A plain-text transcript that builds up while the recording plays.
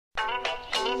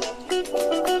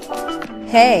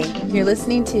Hey, you're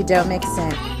listening to Don't Mix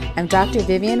In. I'm Dr.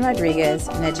 Vivian Rodriguez,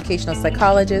 an educational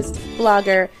psychologist,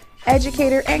 blogger,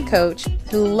 educator, and coach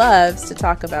who loves to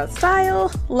talk about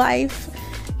style, life,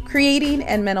 creating,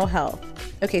 and mental health.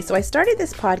 Okay, so I started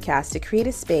this podcast to create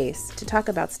a space to talk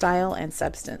about style and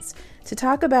substance, to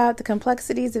talk about the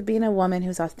complexities of being a woman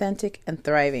who's authentic and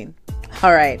thriving.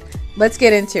 All right, let's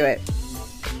get into it.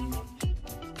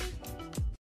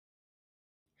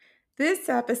 This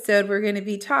episode, we're going to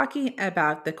be talking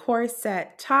about the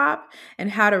corset top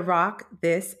and how to rock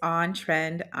this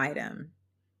on-trend item.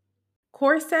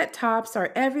 Corset tops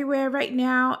are everywhere right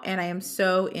now, and I am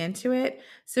so into it.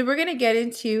 So we're going to get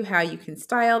into how you can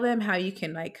style them, how you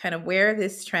can kind of wear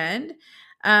this trend.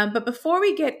 But before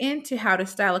we get into how to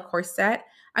style a corset,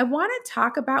 I want to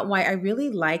talk about why I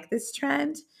really like this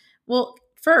trend. Well,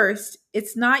 first,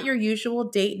 it's not your usual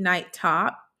date night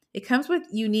top. It comes with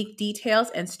unique details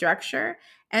and structure.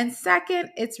 And second,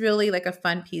 it's really like a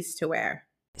fun piece to wear.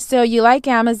 So you like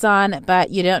Amazon, but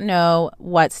you don't know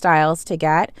what styles to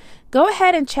get? Go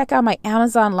ahead and check out my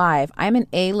Amazon Live. I'm an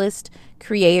A-list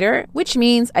creator, which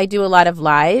means I do a lot of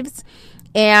lives,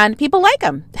 and people like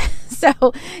them.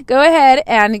 So go ahead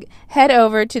and head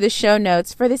over to the show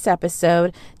notes for this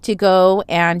episode to go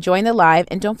and join the live.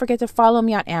 And don't forget to follow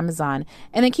me on Amazon.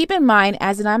 And then keep in mind,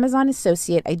 as an Amazon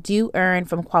associate, I do earn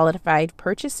from qualified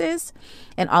purchases,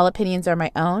 and all opinions are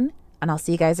my own. And I'll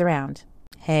see you guys around.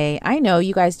 Hey, I know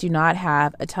you guys do not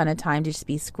have a ton of time to just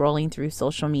be scrolling through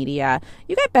social media.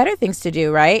 You got better things to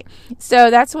do, right? So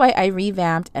that's why I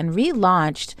revamped and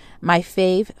relaunched my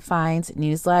Fave Finds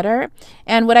newsletter.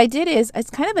 And what I did is, it's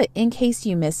kind of a in case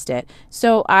you missed it.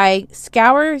 So I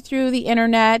scour through the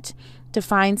internet to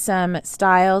find some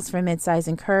styles for midsize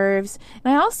and curves.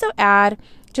 And I also add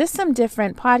just some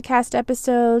different podcast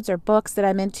episodes or books that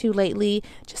I'm into lately,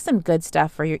 just some good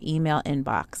stuff for your email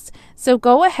inbox. So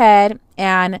go ahead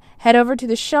and head over to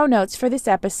the show notes for this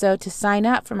episode to sign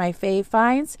up for my Fave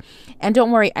Finds. And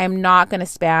don't worry, I'm not going to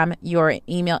spam your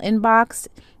email inbox.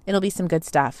 It'll be some good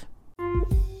stuff.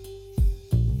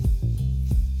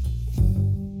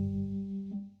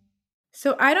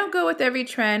 So I don't go with every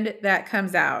trend that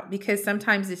comes out because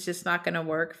sometimes it's just not going to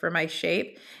work for my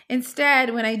shape.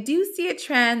 Instead, when I do see a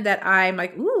trend that I'm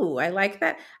like, ooh, I like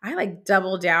that, I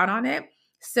double down on it.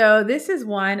 So this is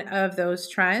one of those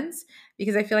trends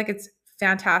because I feel like it's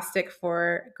fantastic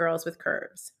for girls with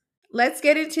curves. Let's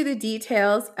get into the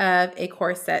details of a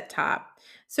corset top.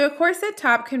 So a corset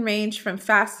top can range from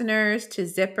fasteners to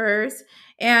zippers.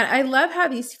 And I love how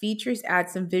these features add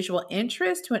some visual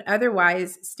interest to an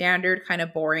otherwise standard kind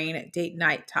of boring date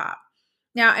night top.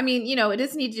 Now, I mean, it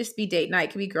doesn't need to just be date night.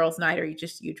 It could be girls' night or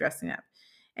you dressing up.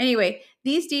 Anyway,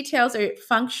 these details are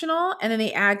functional and then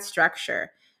they add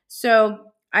structure. So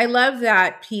I love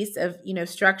that piece of,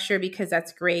 structure because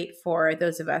that's great for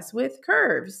those of us with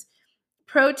curves.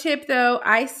 Pro tip though,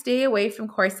 I stay away from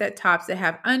corset tops that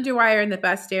have underwire in the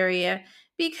bust area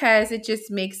because it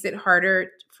just makes it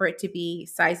harder for it to be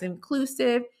size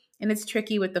inclusive and it's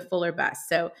tricky with the fuller bust.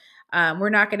 So we're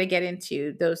not going to get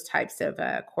into those types of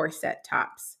corset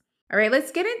tops. All right,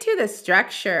 let's get into the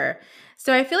structure.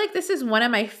 So I feel like this is one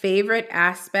of my favorite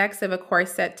aspects of a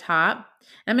corset top.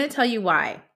 I'm going to tell you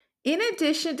why. In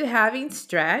addition to having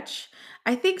stretch,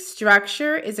 I think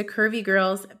structure is a curvy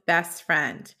girl's best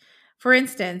friend. For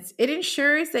instance, it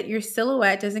ensures that your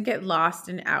silhouette doesn't get lost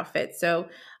in an outfit. So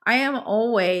I am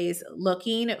always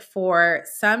looking for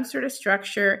some sort of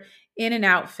structure in an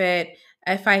outfit.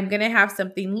 If I'm going to have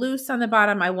something loose on the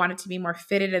bottom, I want it to be more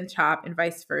fitted in the top and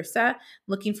vice versa.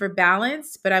 Looking for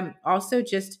balance, but I'm also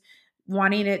just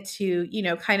wanting it to,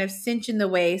 kind of cinch in the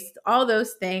waist, all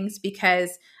those things,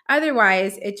 because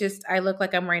otherwise I look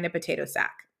like I'm wearing a potato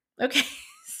sack. Okay.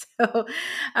 So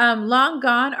long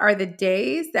gone are the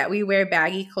days that we wear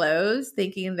baggy clothes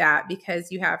thinking that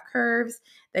because you have curves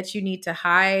that you need to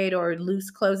hide or loose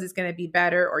clothes is going to be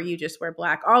better or you just wear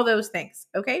black, all those things.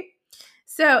 Okay.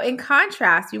 So in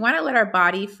contrast, we want to let our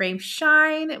body frame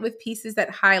shine with pieces that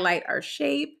highlight our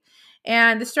shape,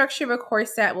 and the structure of a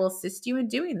corset will assist you in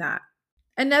doing that.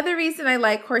 Another reason I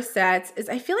like corsets is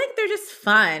I feel like they're just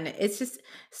fun. It's just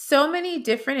so many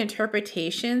different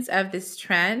interpretations of this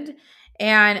trend.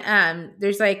 And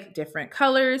there's different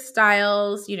colors,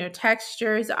 styles,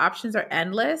 textures, the options are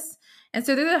endless. And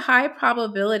so there's a high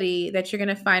probability that you're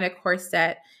going to find a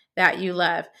corset that you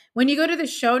love. When you go to the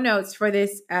show notes for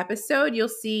this episode, you'll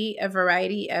see a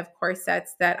variety of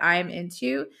corsets that I'm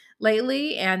into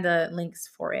lately and the links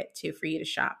for it too for you to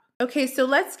shop. Okay, so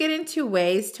let's get into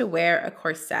ways to wear a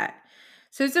corset.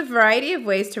 So there's a variety of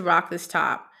ways to rock this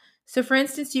top. So for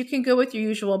instance, you can go with your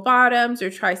usual bottoms or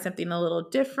try something a little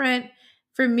different.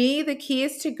 For me, the key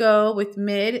is to go with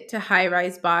mid to high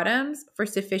rise bottoms for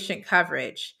sufficient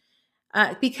coverage.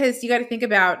 Because you got to think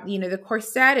about, the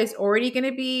corset is already going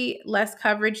to be less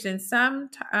coverage than some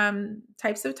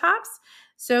types of tops.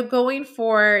 So going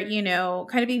for,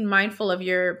 kind of being mindful of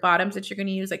your bottoms that you're going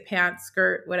to use, like pants,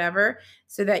 skirt, whatever,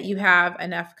 so that you have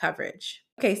enough coverage.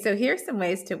 Okay, so here's some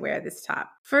ways to wear this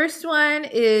top. First one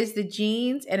is the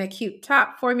jeans and a cute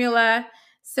top formula.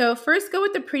 So first, go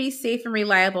with the pretty safe and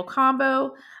reliable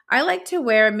combo. I like to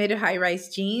wear mid to high rise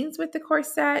jeans with the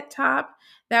corset top.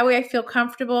 That way I feel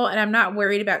comfortable and I'm not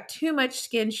worried about too much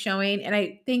skin showing. And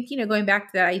I think, going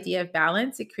back to that idea of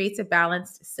balance, it creates a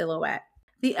balanced silhouette.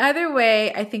 The other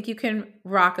way I think you can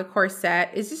rock a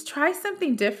corset is just try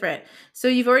something different. So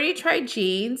you've already tried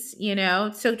jeans,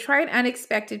 so try an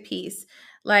unexpected piece.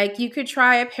 Like you could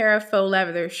try a pair of faux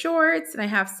leather shorts, and I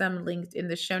have some linked in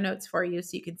the show notes for you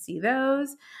so you can see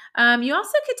those. You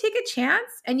also could take a chance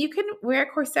and you can wear a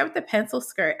corset with a pencil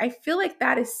skirt. I feel like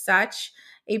that is such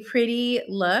a pretty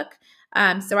look.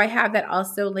 So I have that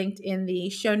also linked in the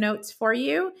show notes for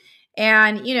you.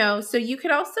 And, so you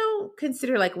could also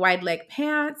consider like wide leg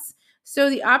pants.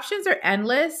 So the options are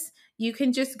endless. You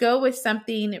can just go with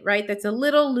something, right, that's a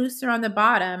little looser on the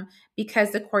bottom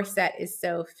because the corset is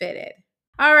so fitted.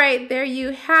 All right, there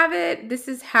you have it. This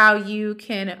is how you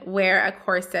can wear a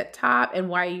corset top and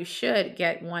why you should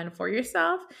get one for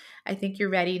yourself. I think you're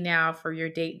ready now for your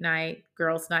date night,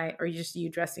 girls' night, or just you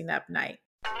dressing up night.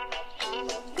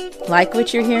 Like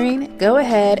what you're hearing? Go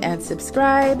ahead and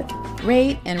subscribe,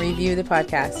 rate, and review the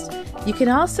podcast. You can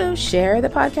also share the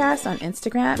podcast on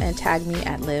Instagram and tag me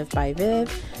at Live by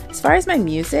Viv. As far as my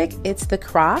music, it's The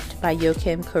Croft by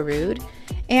Joachim Karud.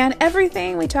 And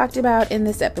everything we talked about in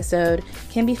this episode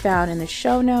can be found in the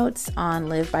show notes on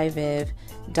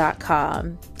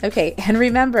livebyviv.com. Okay, and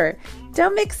remember,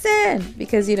 don't mix in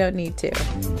because you don't need to.